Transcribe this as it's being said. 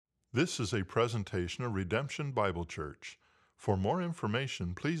This is a presentation of Redemption Bible Church. For more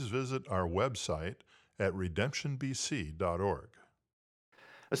information, please visit our website at redemptionbc.org.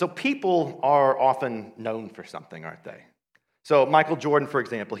 So people are often known for something, aren't they? So Michael Jordan, for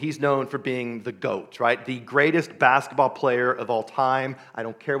example, he's known for being the GOAT, right? The greatest basketball player of all time. I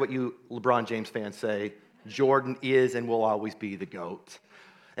don't care what you LeBron James fans say. Jordan is and will always be the GOAT.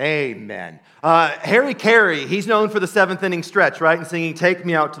 Amen. Harry Carey, he's known for the seventh inning stretch, right? And singing, "Take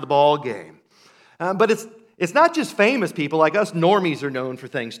Me Out to the Ball Game." But it's not just famous people. Like us normies are known for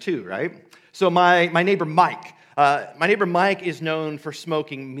things too, right? So my neighbor Mike, is known for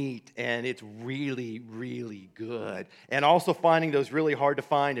smoking meat, and it's really, really good. And also finding those really hard to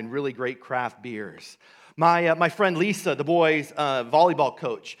find and really great craft beers. My friend Lisa, the boys' volleyball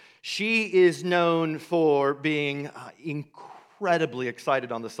coach, she is known for being incredibly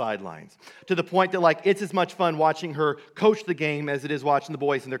excited on the sidelines, to the point that it's as much fun watching her coach the game as it is watching the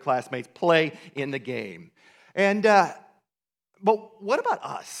boys and their classmates play in the game. And but what about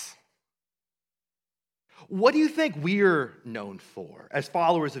us? What do you think we're known for as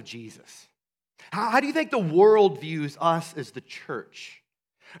followers of Jesus? How do you think the world views us as the church?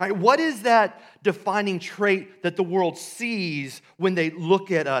 All right, what is that defining trait that the world sees when they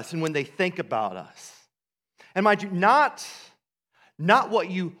look at us and when they think about us? And mind you, not what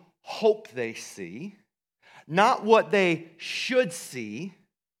you hope they see, not what they should see,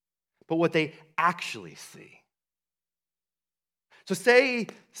 but what they actually see. So say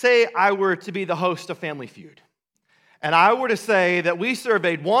I were to be the host of Family Feud, and I were to say that we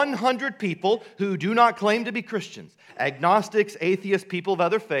surveyed 100 people who do not claim to be Christians, agnostics, atheists, people of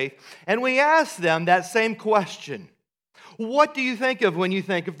other faith, and we asked them that same question. What do you think of when you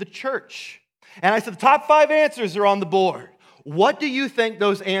think of the church? And I said, the top 5 answers are on the board. What do you think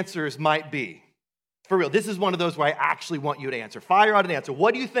those answers might be? For real, this is one of those where I actually want you to answer. Fire out an answer.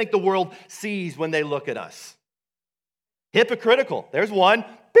 What do you think the world sees when they look at us? Hypocritical. There's one.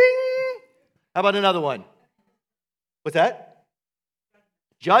 Bing! How about another one? What's that?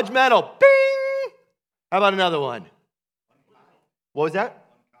 Judgmental. Bing! How about another one? What was that?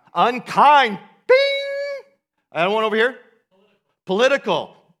 Unkind. Bing! Another one over here?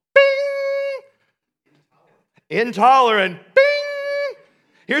 Political. Bing! Intolerant. Bing!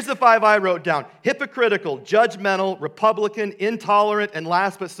 Here's the 5 I wrote down. Hypocritical, judgmental, Republican, intolerant, and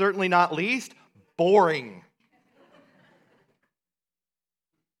last but certainly not least, boring.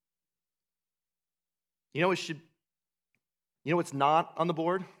 You know what's not on the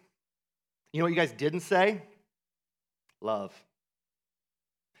board? You know what you guys didn't say? Love.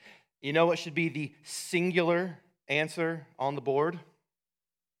 You know what should be the singular answer on the board?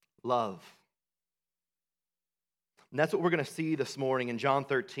 Love. And that's what we're going to see this morning in John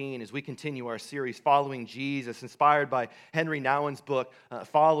 13 as we continue our series, Following Jesus, inspired by Henry Nouwen's book,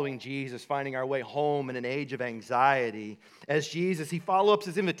 Following Jesus, Finding Our Way Home in an Age of Anxiety. As Jesus, he follows up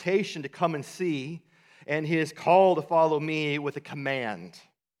his invitation to come and see, and his call to follow me with a command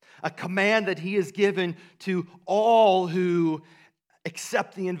that he has given to all who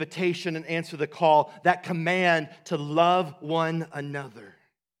accept the invitation and answer the call, that command to love one another.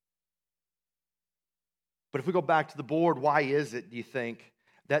 But if we go back to the board, why is it, do you think,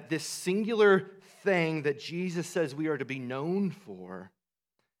 that this singular thing that Jesus says we are to be known for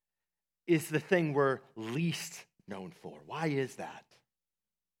is the thing we're least known for? Why is that?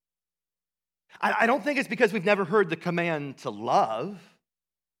 I don't think it's because we've never heard the command to love.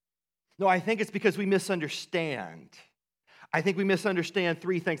 No, I think it's because we misunderstand. I think we misunderstand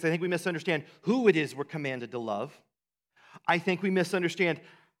 3 things. I think we misunderstand who it is we're commanded to love. I think we misunderstand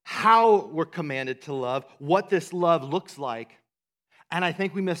how we're commanded to love, what this love looks like. And I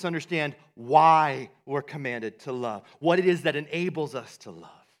think we misunderstand why we're commanded to love, what it is that enables us to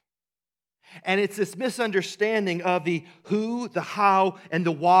love. And it's this misunderstanding of the who, the how, and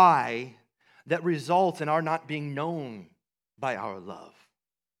the why that results in our not being known by our love.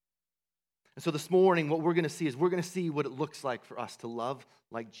 And so this morning, what we're going to see is we're going to see what it looks like for us to love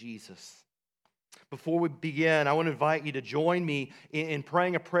like Jesus. Before we begin, I want to invite you to join me in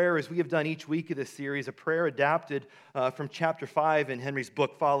praying a prayer as we have done each week of this series, a prayer adapted from chapter 5 in Henry's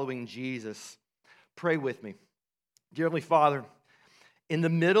book, Following Jesus. Pray with me. Dear Heavenly Father, in the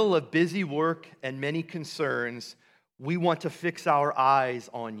middle of busy work and many concerns, we want to fix our eyes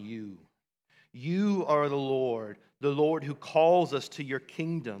on you. You are the Lord who calls us to your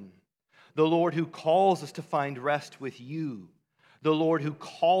kingdom, the Lord who calls us to find rest with you, the Lord who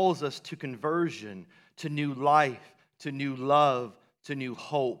calls us to conversion, to new life, to new love, to new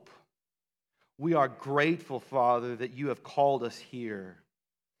hope. We are grateful, Father, that you have called us here.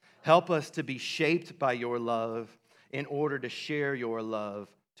 Help us to be shaped by your love in order to share your love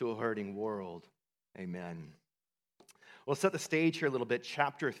to a hurting world. Amen. Well, set the stage here a little bit.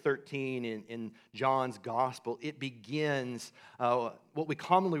 Chapter 13 in John's Gospel, it begins what we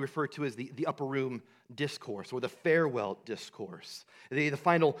commonly refer to as the upper room discourse or the farewell discourse, the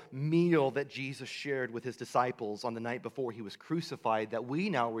final meal that Jesus shared with his disciples on the night before he was crucified that we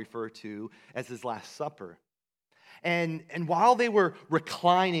now refer to as his Last Supper. And while they were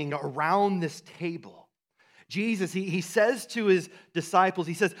reclining around this table, Jesus, he says to his disciples,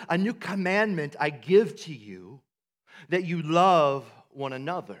 he says, "A new commandment I give to you, that you love one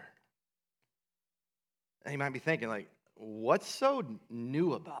another." And you might be thinking, like, what's so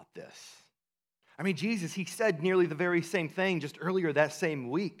new about this? I mean, Jesus, he said nearly the very same thing just earlier that same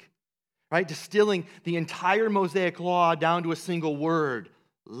week, right? Distilling the entire Mosaic law down to a single word,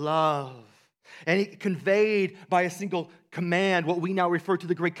 love. And he conveyed by a single command what we now refer to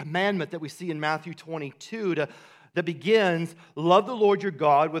the great commandment that we see in Matthew 22 that begins, love the Lord your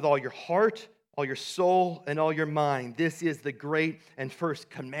God with all your heart, all your soul, and all your mind. This is the great and first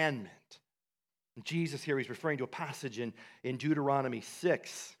commandment. And Jesus here, he's referring to a passage in Deuteronomy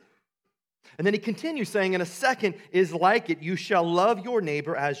 6. And then he continues saying, and a second is like it, you shall love your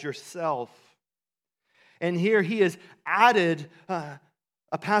neighbor as yourself. And here he has added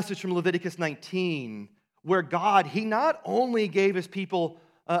a passage from Leviticus 19 where God, he not only gave his people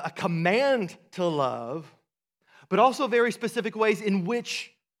a command to love, but also very specific ways in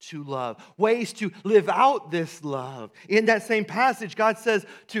which to love, ways to live out this love. In that same passage, God says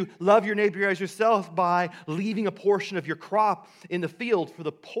to love your neighbor as yourself by leaving a portion of your crop in the field for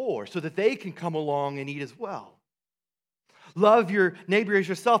the poor so that they can come along and eat as well. Love your neighbor as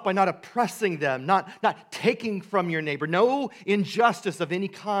yourself by not oppressing them, not taking from your neighbor. No injustice of any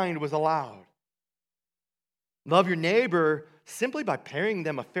kind was allowed. Love your neighbor simply by paying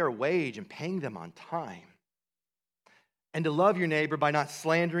them a fair wage and paying them on time. And to love your neighbor by not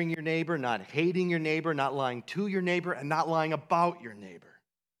slandering your neighbor, not hating your neighbor, not lying to your neighbor, and not lying about your neighbor.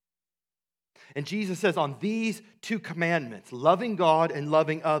 And Jesus says on these two commandments, loving God and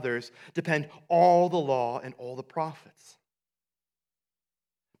loving others, depend all the law and all the prophets.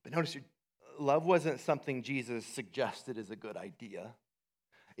 But notice, love wasn't something Jesus suggested as a good idea.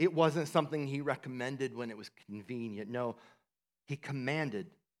 It wasn't something he recommended when it was convenient. No, he commanded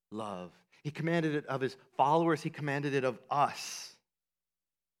love. He commanded it of his followers. He commanded it of us.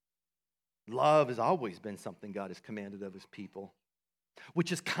 Love has always been something God has commanded of his people,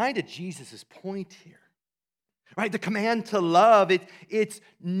 which is kind of Jesus' point here. Right? The command to love, it's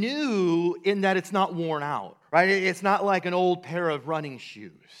new in that it's not worn out. Right? It's not like an old pair of running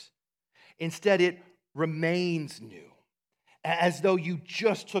shoes. Instead, it remains new, as though you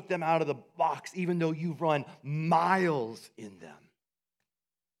just took them out of the box, even though you've run miles in them.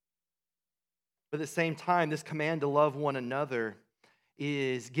 But at the same time, this command to love one another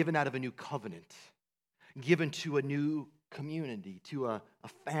is given out of a new covenant, given to a new community, to a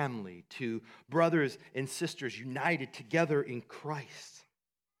family, to brothers and sisters united together in Christ.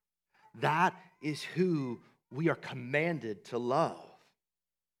 That is who we are commanded to love.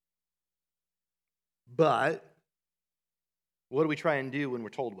 But what do we try and do when we're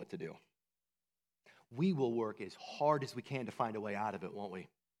told what to do? We will work as hard as we can to find a way out of it, won't we?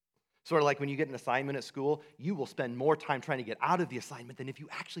 Sort of like when you get an assignment at school, you will spend more time trying to get out of the assignment than if you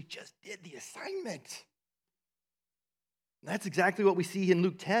actually just did the assignment. That's exactly what we see in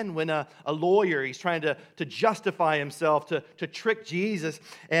Luke 10 when a lawyer, he's trying to justify himself, to trick Jesus,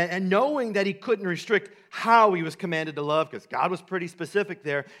 and knowing that he couldn't restrict how he was commanded to love, because God was pretty specific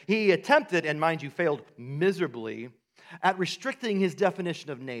there, he attempted, and mind you, failed miserably, at restricting his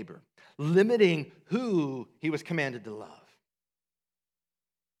definition of neighbor, limiting who he was commanded to love.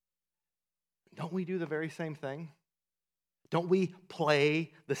 Don't we do the very same thing? Don't we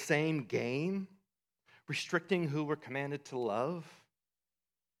play the same game, restricting who we're commanded to love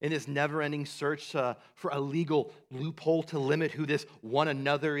in this never-ending search for a legal loophole to limit who this one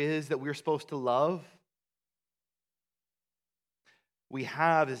another is that we're supposed to love? We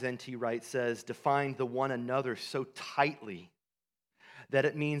have, as N.T. Wright says, defined the one another so tightly that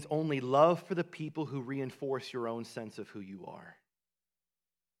it means only love for the people who reinforce your own sense of who you are.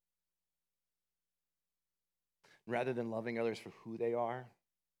 Rather than loving others for who they are,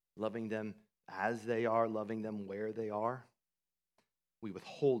 loving them as they are, loving them where they are, we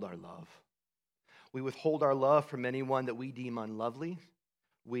withhold our love. We withhold our love from anyone that we deem unlovely.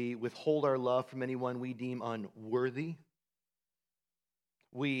 We withhold our love from anyone we deem unworthy.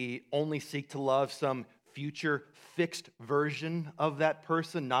 We only seek to love some future fixed version of that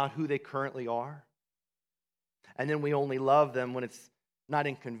person, not who they currently are. And then we only love them when it's not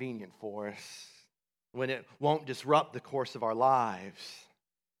inconvenient for us, when it won't disrupt the course of our lives.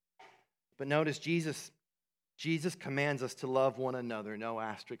 But notice Jesus commands us to love one another, no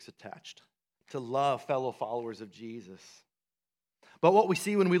asterisks attached, to love fellow followers of Jesus. But what we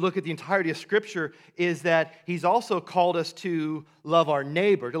see when we look at the entirety of Scripture is that he's also called us to love our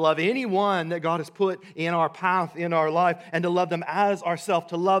neighbor, to love anyone that God has put in our path, in our life, and to love them as ourselves,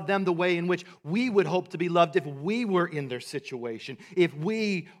 to love them the way in which we would hope to be loved if we were in their situation, if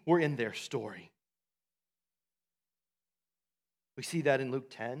we were in their story. We see that in Luke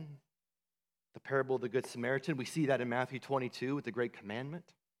 10, the parable of the Good Samaritan. We see that in Matthew 22 with the Great Commandment.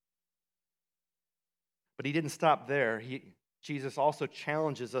 But he didn't stop there. Jesus also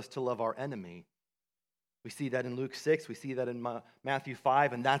challenges us to love our enemy. We see that in Luke 6. We see that in Matthew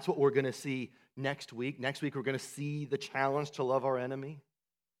 5. And that's what we're going to see next week. Next week, we're going to see the challenge to love our enemy.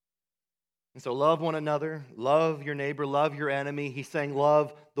 And so love one another, love your neighbor, love your enemy. He's saying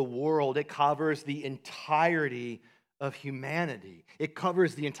love the world. It covers the entirety of humanity. It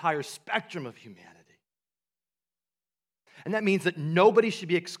covers the entire spectrum of humanity. And that means that nobody should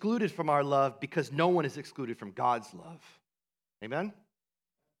be excluded from our love because no one is excluded from God's love. Amen?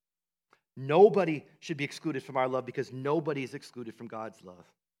 Nobody should be excluded from our love because nobody is excluded from God's love.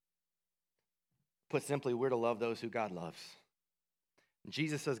 Put simply, we're to love those who God loves. And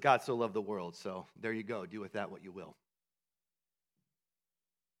Jesus says God so loved the world, so there you go. Do with that what you will.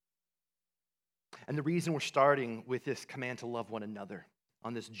 And the reason we're starting with this command to love one another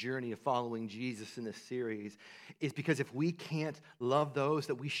on this journey of following Jesus in this series is because if we can't love those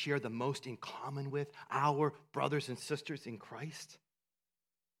that we share the most in common with, our brothers and sisters in Christ,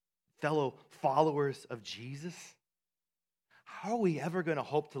 fellow followers of Jesus, how are we ever going to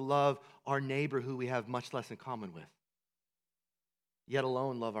hope to love our neighbor who we have much less in common with, yet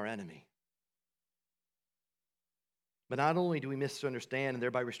alone love our enemy? But not only do we misunderstand and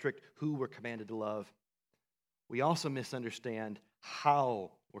thereby restrict who we're commanded to love, we also misunderstand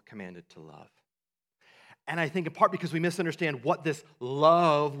how we're commanded to love. And I think in part because we misunderstand what this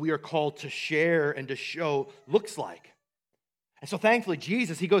love we are called to share and to show looks like. And so thankfully,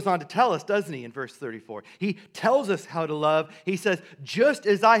 Jesus, he goes on to tell us, doesn't he, in verse 34? He tells us how to love. He says, just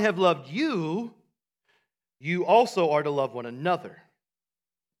as I have loved you, you also are to love one another.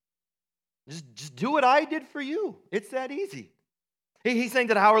 Just do what I did for you. It's that easy. He's saying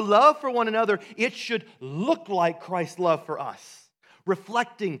that our love for one another, it should look like Christ's love for us,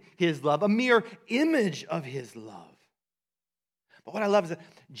 reflecting his love, a mere image of his love. But what I love is that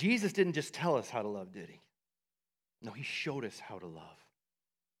Jesus didn't just tell us how to love, did he? No, he showed us how to love.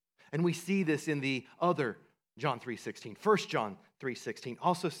 And we see this in the other John 3:16, 1 John 3:16.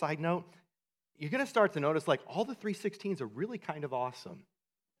 Also, side note, you're going to start to notice like all the 3:16s are really kind of awesome.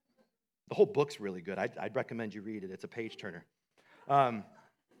 The whole book's really good. I'd recommend you read it. It's a page turner.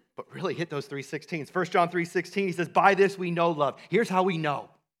 But really hit those 3:16s. 1 John 3:16, he says, by this we know love. Here's how we know.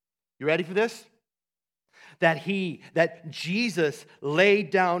 You ready for this? That Jesus laid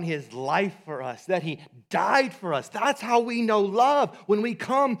down his life for us, that he died for us. That's how we know love, when we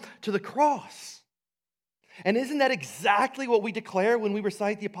come to the cross. And isn't that exactly what we declare when we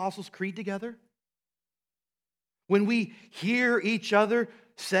recite the Apostles' Creed together? When we hear each other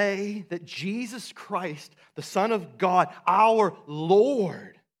say that Jesus Christ, the Son of God, our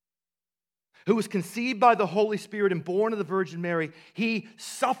Lord, who was conceived by the Holy Spirit and born of the Virgin Mary, he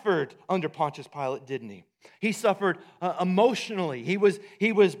suffered under Pontius Pilate, didn't he? He suffered emotionally. He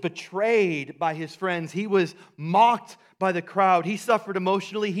was betrayed by his friends. He was mocked by the crowd. He suffered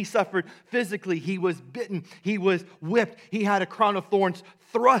emotionally. He suffered physically. He was bitten. He was whipped. He had a crown of thorns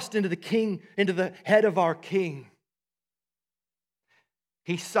thrust into the head of our King.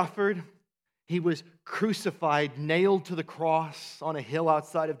 He suffered. He was crucified, nailed to the cross on a hill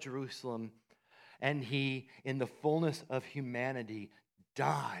outside of Jerusalem. And he, in the fullness of humanity,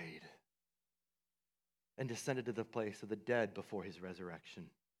 died and descended to the place of the dead before his resurrection.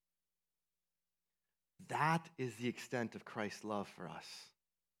 That is the extent of Christ's love for us.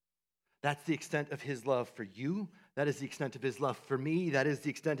 That's the extent of his love for you. That is the extent of his love for me. That is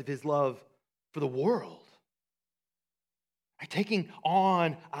the extent of his love for the world. Taking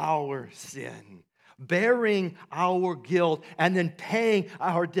on our sin, bearing our guilt, and then paying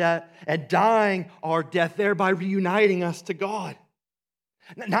our debt and dying our death, thereby reuniting us to God.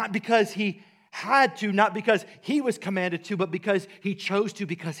 Not because he had to, not because he was commanded to, but because he chose to,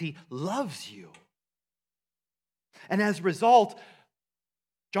 because he loves you. And as a result,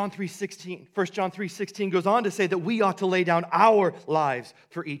 1 John 3:16 goes on to say that we ought to lay down our lives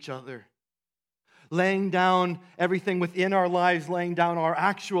for each other. Laying down everything within our lives, laying down our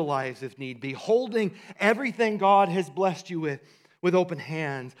actual lives if need be, holding everything God has blessed you with open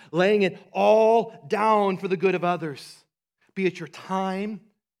hands, laying it all down for the good of others, be it your time,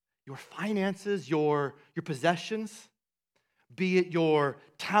 your finances, your possessions, be it your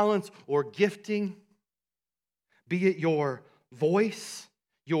talents or gifting, be it your voice,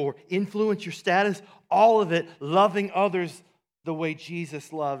 your influence, your status, all of it loving others the way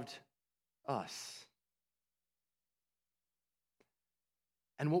Jesus loved us.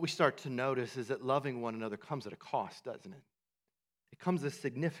 And what we start to notice is that loving one another comes at a cost, doesn't it? It comes at a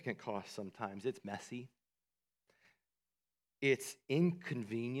significant cost sometimes. It's messy. It's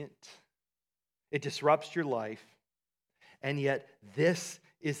inconvenient. It disrupts your life. And yet, this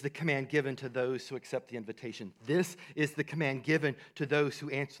is the command given to those who accept the invitation. This is the command given to those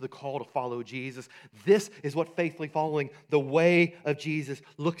who answer the call to follow Jesus. This is what faithfully following the way of Jesus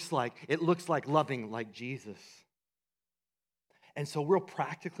looks like. It looks like loving like Jesus. And so real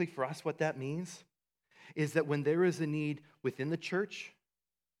practically for us, what that means is that when there is a need within the church,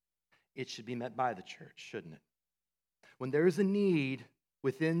 it should be met by the church, shouldn't it? When there is a need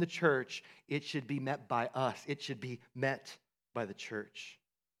within the church, it should be met by us. It should be met by the church.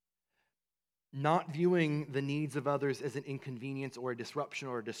 Not viewing the needs of others as an inconvenience or a disruption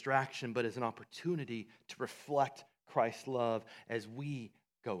or a distraction, but as an opportunity to reflect Christ's love as we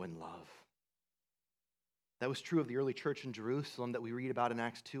go in love. That was true of the early church in Jerusalem that we read about in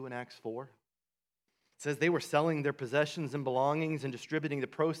Acts 2 and Acts 4. It says they were selling their possessions and belongings and distributing the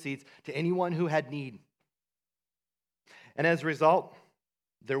proceeds to anyone who had need. And as a result,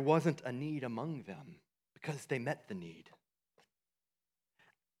 there wasn't a need among them because they met the need.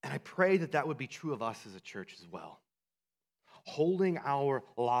 And I pray that that would be true of us as a church as well. Holding our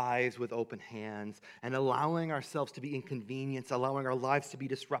lives with open hands and allowing ourselves to be inconvenienced, allowing our lives to be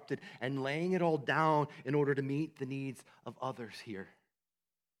disrupted, and laying it all down in order to meet the needs of others here.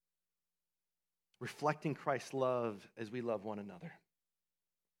 Reflecting Christ's love as we love one another.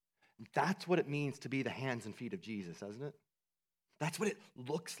 That's what it means to be the hands and feet of Jesus, doesn't it? That's what it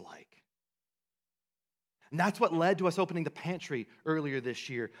looks like. And that's what led to us opening the pantry earlier this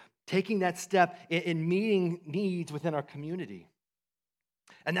year, taking that step in meeting needs within our community.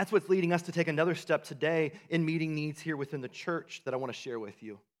 And that's what's leading us to take another step today in meeting needs here within the church that I want to share with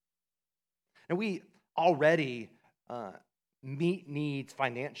you. And we already meet needs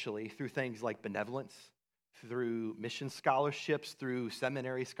financially through things like benevolence, through mission scholarships, through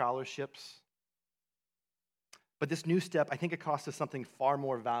seminary scholarships. But this new step, I think it costs us something far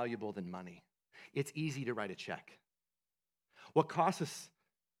more valuable than money. It's easy to write a check. What costs us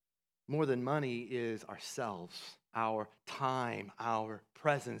more than money is ourselves, our time, our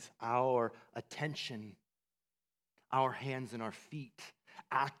presence, our attention, our hands and our feet,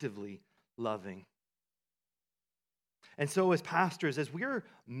 actively loving. And so as pastors, as we're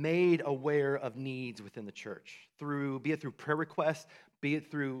made aware of needs within the church, be it through prayer requests, be it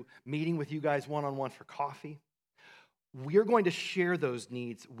through meeting with you guys one-on-one for coffee, we're going to share those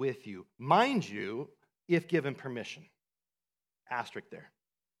needs with you. Mind you, if given permission. Asterisk there.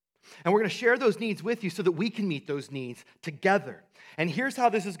 And we're going to share those needs with you so that we can meet those needs together. And here's how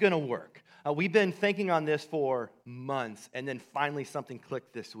this is going to work. We've been thinking on this for months, and then finally something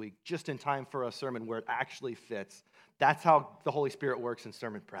clicked this week, just in time for a sermon where it actually fits. That's how the Holy Spirit works in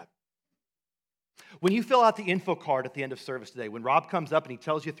sermon prep. When you fill out the info card at the end of service today, when Rob comes up and he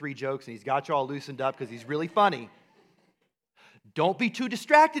tells you 3 jokes and he's got you all loosened up because he's really funny, don't be too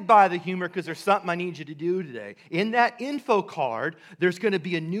distracted by the humor because there's something I need you to do today. In that info card, there's going to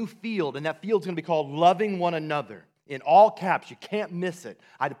be a new field, and that field's going to be called Loving One Another. In all caps, you can't miss it.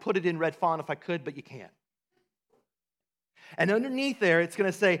 I'd put it in red font if I could, but you can't. And underneath there, it's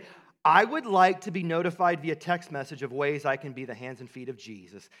going to say, I would like to be notified via text message of ways I can be the hands and feet of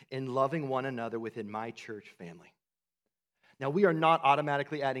Jesus in loving one another within my church family. Now, we are not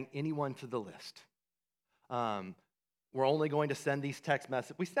automatically adding anyone to the list. We're only going to send these text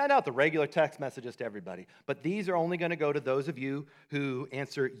messages. We send out the regular text messages to everybody, but these are only going to go to those of you who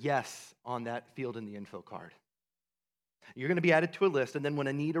answer yes on that field in the info card. You're going to be added to a list, and then when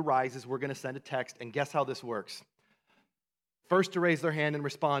a need arises, we're going to send a text, and guess how this works? First to raise their hand and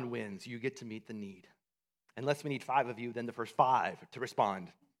respond wins. You get to meet the need. Unless we need 5 of you, then the first 5 to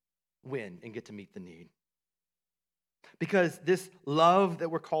respond win and get to meet the need. Because this love that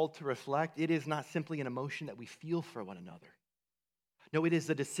we're called to reflect, it is not simply an emotion that we feel for one another. No, it is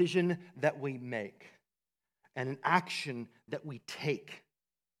a decision that we make and an action that we take.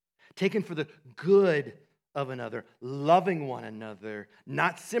 Taken for the good of another, loving one another,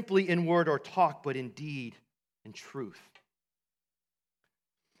 not simply in word or talk, but in deed and truth.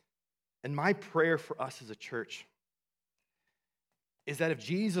 And my prayer for us as a church is that if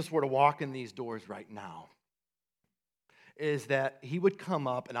Jesus were to walk in these doors right now, is that he would come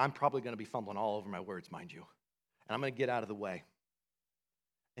up, and I'm probably going to be fumbling all over my words, mind you, and I'm going to get out of the way.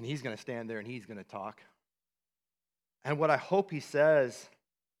 And he's going to stand there and he's going to talk. And what I hope he says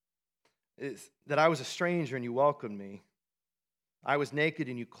is that I was a stranger and you welcomed me. I was naked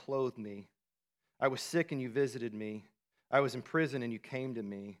and you clothed me. I was sick and you visited me. I was in prison and you came to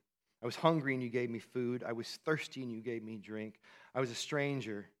me. I was hungry and you gave me food. I was thirsty and you gave me drink. I was a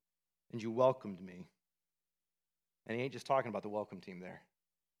stranger and you welcomed me. And he ain't just talking about the welcome team there.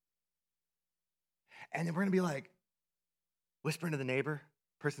 And then we're going to be like, whispering to the neighbor,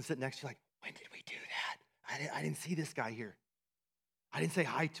 person sitting next to you, like, when did we do that? I didn't see this guy here. I didn't say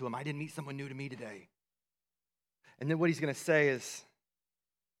hi to him. I didn't meet someone new to me today. And then what he's going to say is,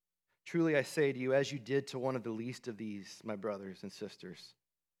 truly I say to you, as you did to one of the least of these, my brothers and sisters,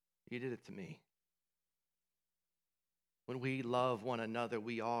 you did it to me. When we love one another,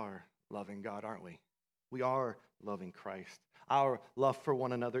 we are loving God, aren't we? We are loving Christ. Our love for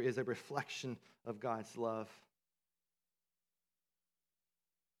one another is a reflection of God's love.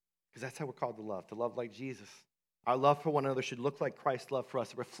 Because that's how we're called to love like Jesus. Our love for one another should look like Christ's love for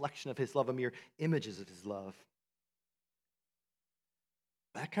us, a reflection of his love, a mere images of his love.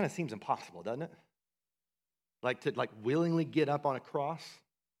 That kind of seems impossible, doesn't it? Like to willingly get up on a cross,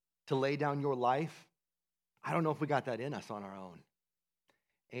 to lay down your life. I don't know if we got that in us on our own.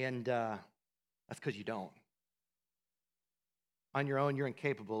 And that's because you don't. On your own, you're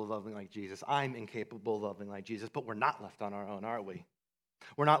incapable of loving like Jesus. I'm incapable of loving like Jesus, but we're not left on our own, are we?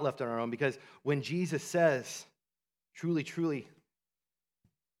 We're not left on our own because when Jesus says, truly, truly,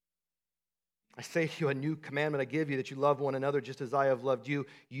 I say to you, a new commandment I give you, that you love one another just as I have loved you.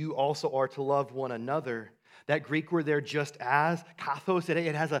 You also are to love one another. That Greek word there, just as, kathos,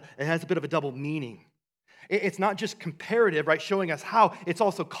 it has a bit of a double meaning. It's not just comparative, right, showing us how. It's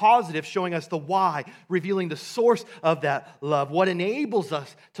also causative, showing us the why, revealing the source of that love, what enables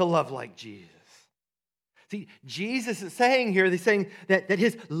us to love like Jesus. See, Jesus is saying here, he's saying that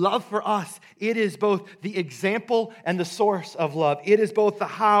his love for us, it is both the example and the source of love. It is both the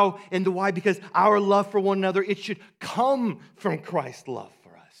how and the why, because our love for one another, it should come from Christ's love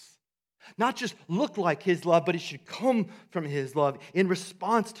for us. Not just look like his love, but it should come from his love, in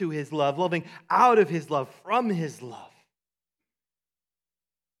response to his love, loving out of his love, from his love.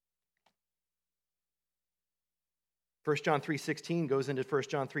 1 John 3:16 goes into 1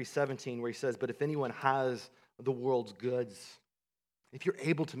 John 3:17 where he says, but if anyone has the world's goods, if you're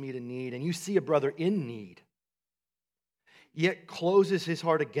able to meet a need and you see a brother in need, yet closes his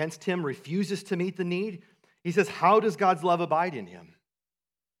heart against him, refuses to meet the need, he says, how does God's love abide in him?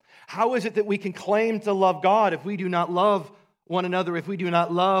 How is it that we can claim to love God if we do not love one another, if we do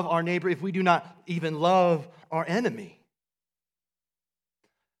not love our neighbor, if we do not even love our enemy?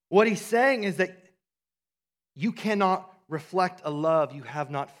 What he's saying is that you cannot reflect a love you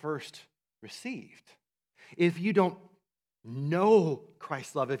have not first received. If you don't know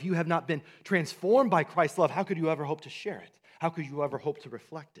Christ's love, if you have not been transformed by Christ's love, how could you ever hope to share it? How could you ever hope to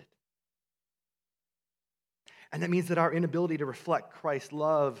reflect it? And that means that our inability to reflect Christ's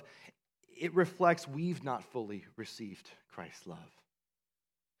love, it reflects we've not fully received Christ's love.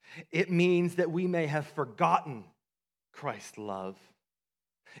 It means that we may have forgotten Christ's love.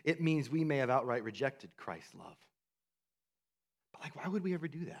 It means we may have outright rejected Christ's love. But why would we ever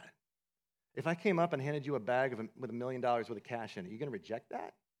do that? If I came up and handed you a bag with $1 million worth of cash in it, are you going to reject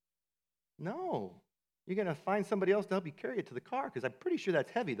that? No. You're going to find somebody else to help you carry it to the car, because I'm pretty sure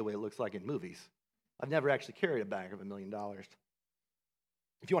that's heavy the way it looks like in movies. I've never actually carried a bag of $1 million.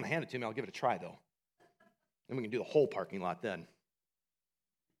 If you want to hand it to me, I'll give it a try, though. And we can do the whole parking lot then.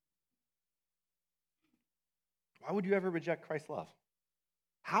 Why would you ever reject Christ's love?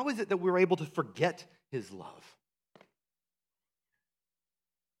 How is it that we're able to forget his love?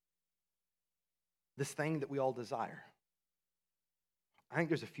 This thing that we all desire. I think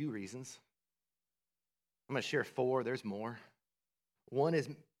there's a few reasons. I'm going to share 4. There's more. One is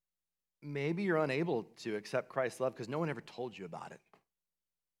maybe you're unable to accept Christ's love because no one ever told you about it.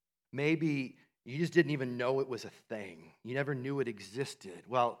 Maybe you just didn't even know it was a thing. You never knew it existed.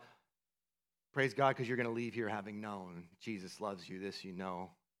 Well, praise God, because you're going to leave here having known Jesus loves you. This you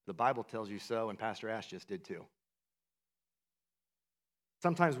know. The Bible tells you so, and Pastor Ash just did too.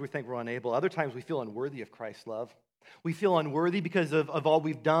 Sometimes we think we're unable. Other times we feel unworthy of Christ's love. We feel unworthy because of all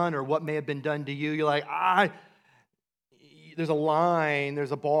we've done or what may have been done to you. You're like, there's a line,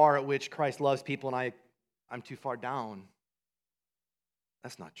 there's a bar at which Christ loves people, and I'm too far down.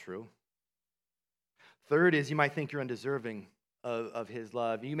 That's not true. Third is you might think you're undeserving of his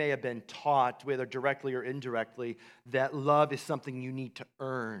love. You may have been taught, whether directly or indirectly, that love is something you need to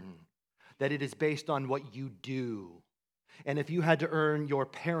earn, that it is based on what you do. And if you had to earn your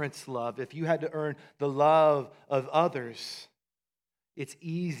parents' love, if you had to earn the love of others, it's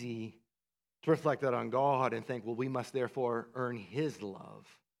easy to reflect that on God and think, well, we must therefore earn his love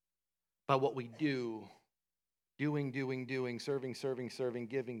by what we do. Doing, serving,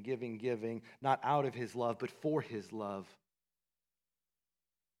 giving, not out of his love, but for his love.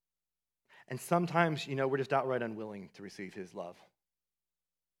 And sometimes, we're just outright unwilling to receive his love.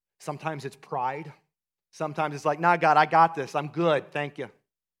 Sometimes it's pride. Sometimes it's like, nah, God, I got this. I'm good. Thank you.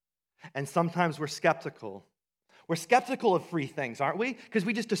 And sometimes we're skeptical. We're skeptical of free things, aren't we? Because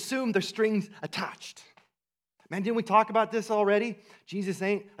we just assume there's strings attached. Man, didn't we talk about this already? Jesus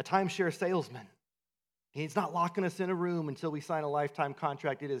ain't a timeshare salesman. He's not locking us in a room until we sign a lifetime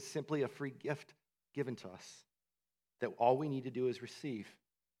contract. It is simply a free gift given to us that all we need to do is receive.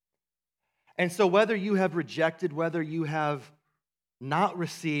 And so whether you have rejected, whether you have not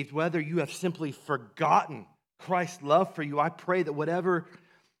received, whether you have simply forgotten Christ's love for you, I pray that whatever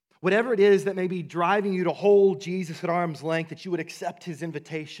it is that may be driving you to hold Jesus at arm's length, that you would accept his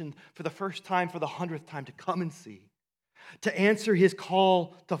invitation for the first time, for the 100th time, to come and see, to answer his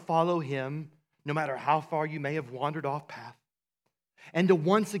call to follow him, no matter how far you may have wandered off path, and to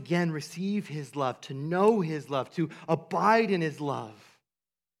once again receive his love, to know his love, to abide in his love.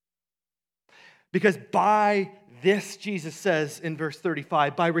 Because by this, Jesus says in verse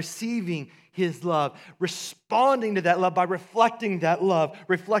 35, by receiving his love, responding to that love, by reflecting that love,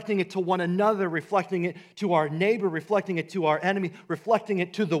 reflecting it to one another, reflecting it to our neighbor, reflecting it to our enemy, reflecting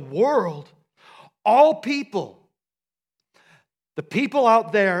it to the world, all people, the people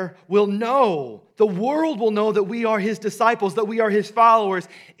out there will know, the world will know that we are his disciples, that we are his followers.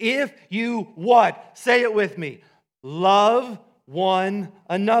 If you what? Say it with me. Love one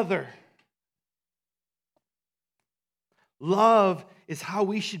another. Love is how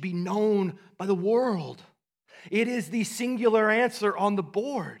we should be known by the world. It is the singular answer on the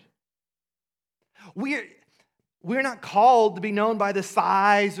board. We're not called to be known by the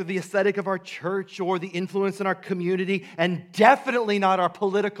size or the aesthetic of our church or the influence in our community, and definitely not our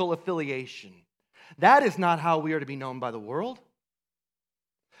political affiliation. That is not how we are to be known by the world.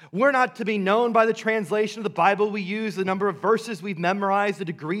 We're not to be known by the translation of the Bible we use, the number of verses we've memorized, the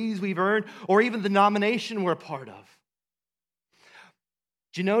degrees we've earned, or even the denomination we're a part of.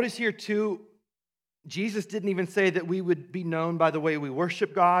 Do you notice here too, Jesus didn't even say that we would be known by the way we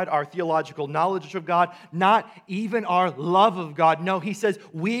worship God, our theological knowledge of God, not even our love of God. No, he says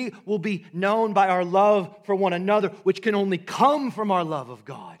we will be known by our love for one another, which can only come from our love of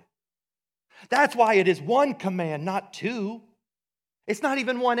God. That's why it is one command, not two. It's not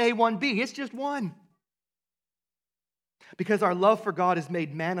even 1A, 1B, it's just one. Because our love for God is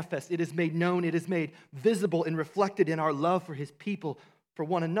made manifest, it is made known, it is made visible and reflected in our love for his people, for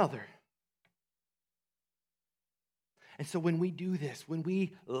one another. And so when we do this, when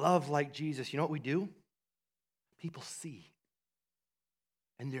we love like Jesus, you know what we do? People see.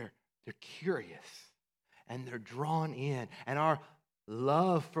 And they're curious. And they're drawn in. And our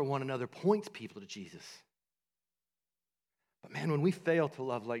love for one another points people to Jesus. But man, when we fail to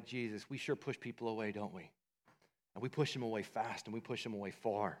love like Jesus, we sure push people away, don't we? And we push them away fast, and we push them away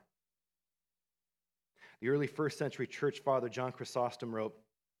far. The early first century church father John Chrysostom wrote,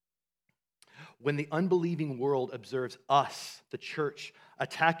 when the unbelieving world observes us, the church,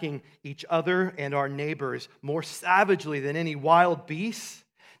 attacking each other and our neighbors more savagely than any wild beasts,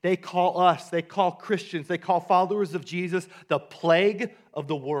 they call Christians, they call followers of Jesus the plague of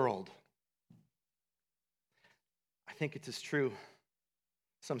the world. I think it's as true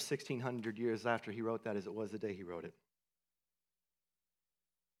some 1,600 years after he wrote that as it was the day he wrote it.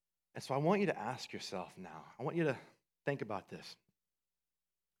 And so I want you to ask yourself now, I want you to think about this.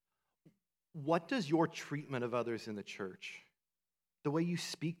 What does your treatment of others in the church, the way you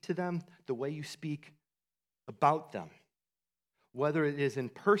speak to them, the way you speak about them, whether it is in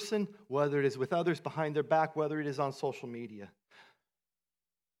person, whether it is with others behind their back, whether it is on social media,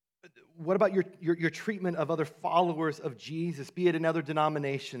 what about your treatment of other followers of Jesus, be it in other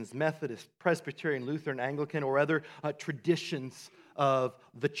denominations, Methodist, Presbyterian, Lutheran, Anglican, or other traditions of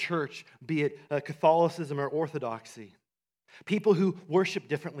the church, be it Catholicism or Orthodoxy? People who worship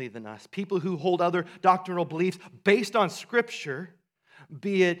differently than us, people who hold other doctrinal beliefs based on Scripture,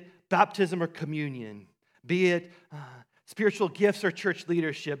 be it baptism or communion, be it spiritual gifts or church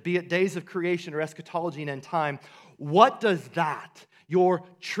leadership, be it days of creation or eschatology and end time. What does that, your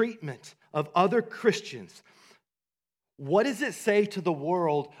treatment of other Christians, what does it say to the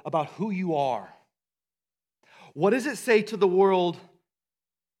world about who you are? What does it say to the world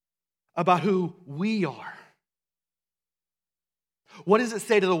about who we are? What does it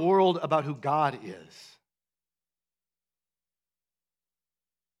say to the world about who God is?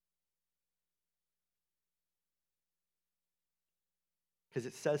 because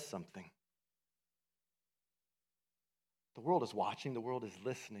it says something. The world is watching, the world is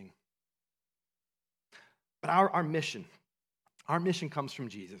listening. But our mission comes from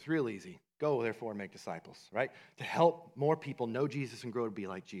Jesus. Real easy. Go, therefore, and make disciples, right? To help more people know Jesus and grow to be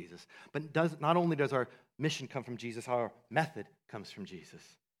like Jesus. But not only does our mission come from Jesus, our method comes from Jesus.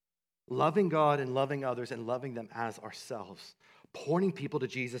 Loving God and loving others and loving them as ourselves. Pointing people to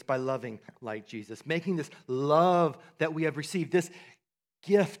Jesus by loving like Jesus. Making this love that we have received, this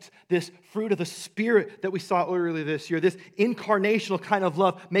gift, this fruit of the Spirit that we saw earlier this year, this incarnational kind of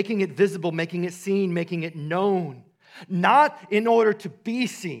love, making it visible, making it seen, making it known. Not in order to be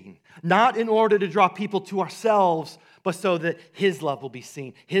seen, not in order to draw people to ourselves, but so that His love will be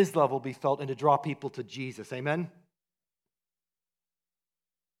seen, His love will be felt, and to draw people to Jesus. Amen?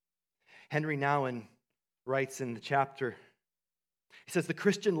 Henry Nouwen writes in the chapter, he says, the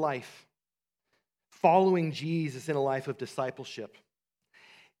Christian life, following Jesus in a life of discipleship,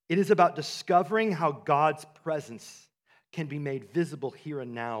 it is about discovering how God's presence can be made visible here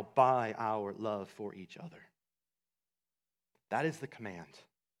and now by our love for each other. That is the command.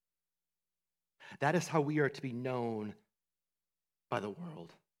 That is how we are to be known by the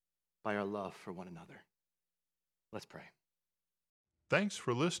world, by our love for one another. Let's pray. Thanks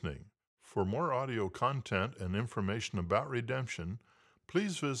for listening. For more audio content and information about redemption,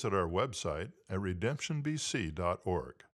 please visit our website at redemptionbc.org.